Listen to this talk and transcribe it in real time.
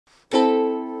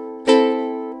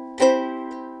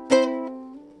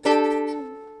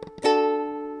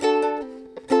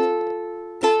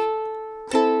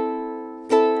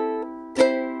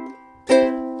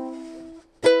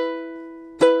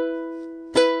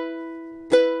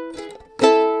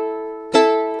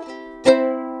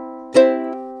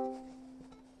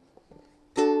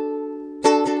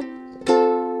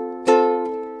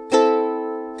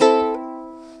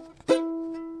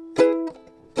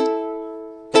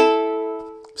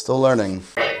Still learning.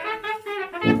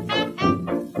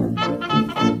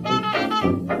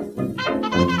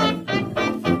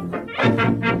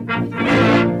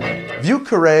 Vieux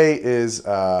Carré is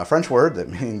a French word that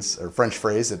means, or French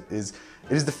phrase, it is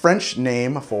the French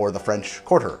name for the French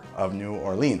Quarter of New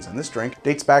Orleans. And this drink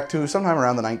dates back to sometime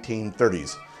around the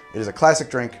 1930s. It is a classic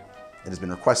drink. It has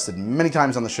been requested many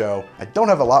times on the show. I don't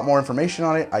have a lot more information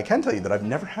on it. I can tell you that I've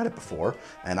never had it before,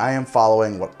 and I am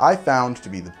following what I found to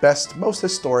be the best, most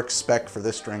historic spec for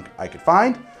this drink I could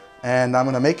find. And I'm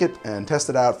gonna make it and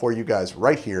test it out for you guys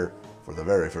right here for the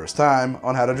very first time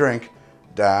on How to Drink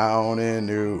down in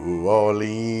New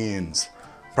Orleans.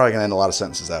 Probably gonna end a lot of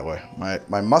sentences that way.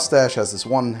 My mustache has this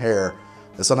one hair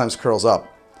that sometimes curls up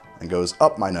and goes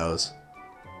up my nose.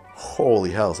 Holy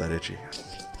hell, is that itchy.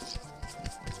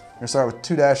 We're gonna start with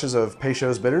 2 dashes of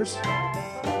Peychaud's bitters,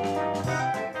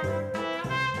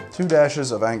 2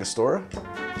 dashes of Angostura,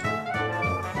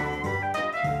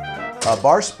 a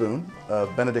bar spoon of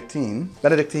Bénédictine.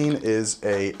 Bénédictine is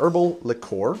a herbal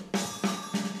liqueur.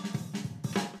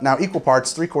 Now equal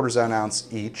parts, 3/4 ounce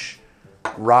each,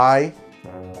 rye,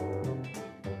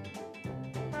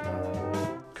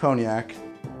 cognac,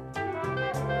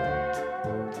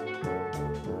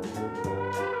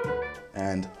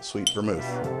 and sweet vermouth.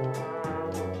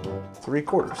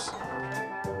 3/4.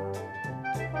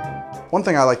 One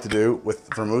thing I like to do with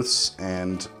vermouths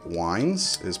and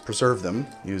wines is preserve them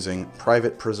using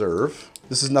private preserve.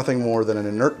 This is nothing more than an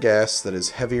inert gas that is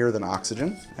heavier than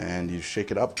oxygen, and you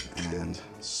shake it up and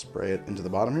spray it into the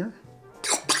bottom here.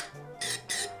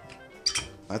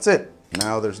 That's it.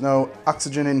 Now there's no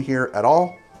oxygen in here at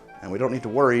all, and we don't need to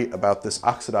worry about this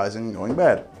oxidizing and going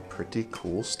bad. Pretty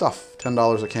cool stuff.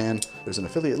 $10 a can. There's an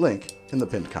affiliate link in the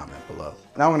pinned comment below.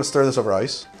 Now I'm gonna stir this over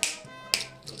ice.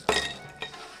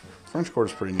 French Quarter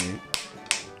is pretty neat.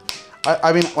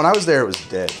 I mean, when I was there, it was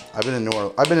dead. I've been in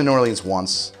New Orleans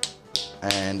once,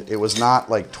 and it was not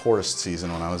like tourist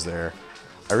season when I was there.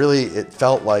 It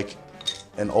felt like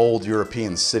an old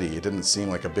European city. It didn't seem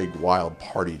like a big wild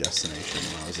party destination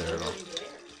when I was there at all.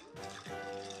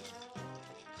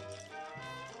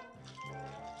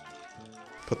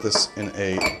 Put this in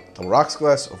a double rocks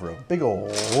glass over a big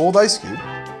old ice cube.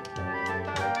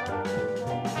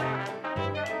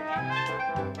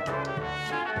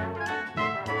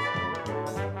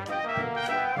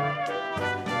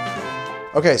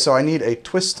 Okay, so I need a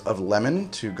twist of lemon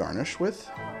to garnish with.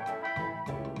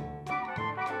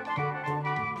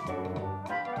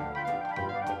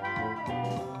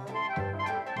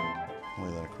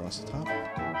 Lay that across the top.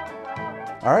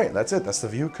 All right, that's it. That's the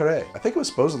Vieux Carré. I think it was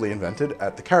supposedly invented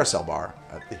at the Carousel Bar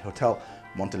at the Hotel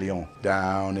Montelone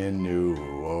down in New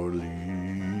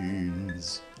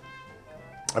Orleans.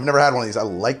 I've never had one of these. I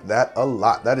like that a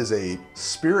lot. That is a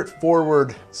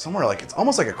spirit-forward, somewhere like, it's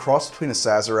almost like a cross between a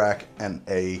Sazerac and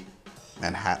a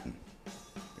Manhattan.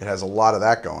 It has a lot of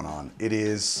that going on. It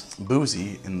is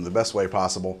boozy in the best way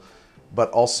possible, but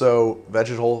also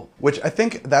vegetal, which I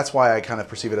think that's why I kind of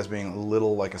perceive it as being a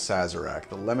little like a Sazerac.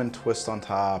 The lemon twist on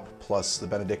top, plus the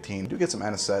Bénédictine. You do get some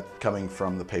anisette coming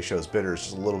from the Peychaud's bitters,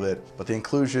 just a little bit, but the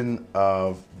inclusion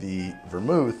of the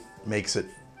vermouth makes it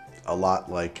a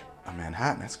lot like a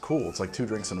Manhattan. It's cool. It's like 2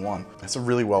 drinks in one. It's a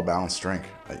really well-balanced drink.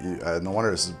 No wonder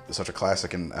this is such a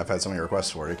classic, and I've had so many requests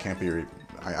for it. It can't be, I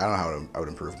don't know how I would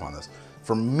improve upon this.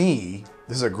 For me,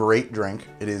 this is a great drink.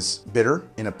 It is bitter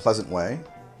in a pleasant way.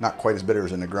 Not quite as bitter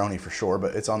as a Negroni for sure,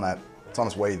 but it's on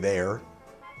its way there.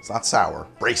 It's not sour.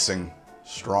 Bracing,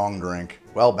 strong drink,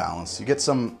 well balanced. You get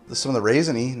some of the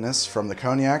raisiness from the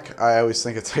cognac. I always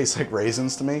think it tastes like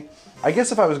raisins to me. I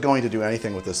guess if I was going to do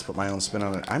anything with this, put my own spin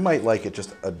on it, I might like it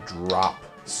just a drop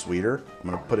sweeter. I'm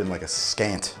gonna put in like a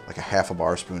scant, like a half a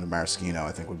bar spoon of maraschino,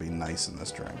 I think would be nice in this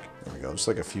drink. There we go, just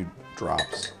like a few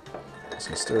drops. Just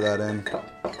gonna stir that in.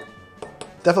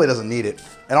 Definitely doesn't need it.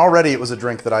 And already it was a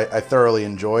drink that I thoroughly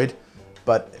enjoyed,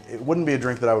 but it wouldn't be a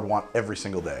drink that I would want every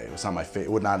single day. It was not my favorite.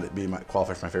 It would not be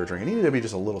qualify for my favorite drink. It needed to be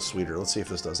just a little sweeter. Let's see if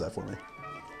this does that for me.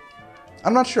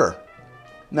 I'm not sure.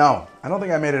 No, I don't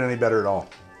think I made it any better at all.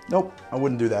 Nope, I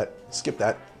wouldn't do that. Skip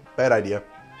that. Bad idea.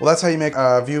 Well, that's how you make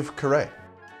Vieux Carré.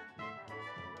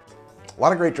 A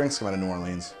lot of great drinks come out of New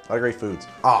Orleans. A lot of great foods.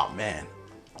 Oh man,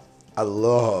 I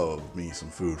love me some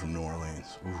food from New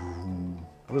Orleans. Ooh.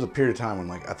 There was a period of time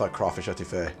when I thought crawfish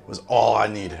étouffée was all I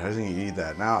needed. I didn't eat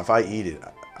that. Now if I eat it,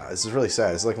 this is really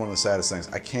sad. It's like one of the saddest things.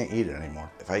 I can't eat it anymore.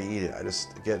 If I eat it, I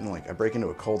just get in I break into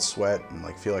a cold sweat and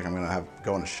feel like I'm gonna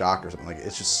go into shock or something.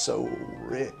 It's just so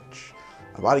rich.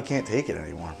 My body can't take it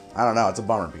anymore. I don't know, it's a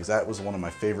bummer because that was one of my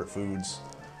favorite foods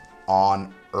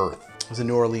on earth. I was in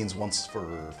New Orleans once for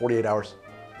 48 hours.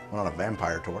 Went on a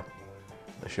vampire tour.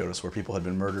 They showed us where people had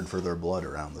been murdered for their blood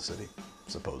around the city,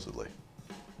 supposedly.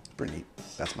 Pretty neat.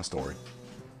 That's my story,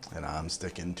 and I'm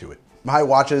sticking to it. My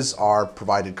watches are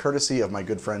provided courtesy of my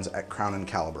good friends at Crown &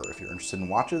 Caliber. If you're interested in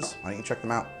watches, why don't you check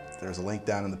them out? There's a link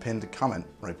down in the pinned comment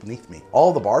right beneath me.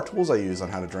 All the bar tools I use on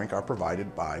How to Drink are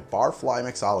provided by Barfly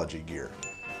Mixology gear.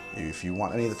 If you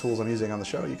want any of the tools I'm using on the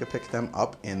show, you can pick them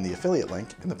up in the affiliate link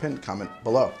in the pinned comment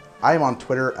below. I am on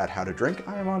Twitter at How to Drink.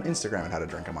 I am on Instagram at How to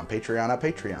Drink. I'm on Patreon at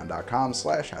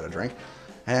patreon.com/howtodrink.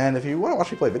 And if you want to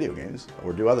watch me play video games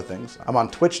or do other things, I'm on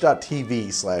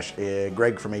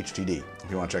twitch.tv/Greg from HTD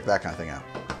if you want to check that kind of thing out.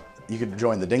 You can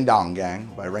join the Ding Dong Gang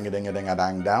by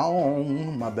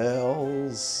ring-a-ding-a-ding-a-dang-dong my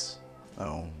bells.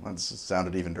 Oh, that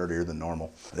sounded even dirtier than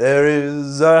normal. There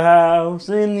is a house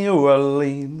in New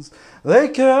Orleans they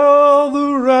call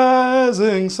the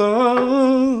Rising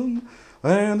Sun,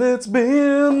 and it's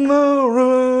been the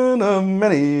ruin of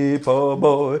many poor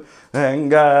boy,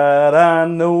 and God, I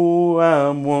know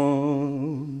I'm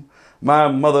one. My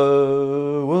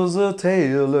mother was a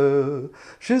tailor,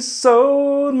 she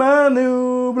sewed my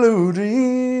new blue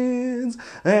jeans,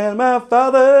 and my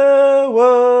father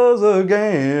was a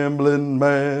gambling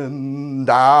man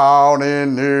down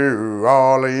in New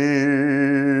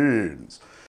Orleans.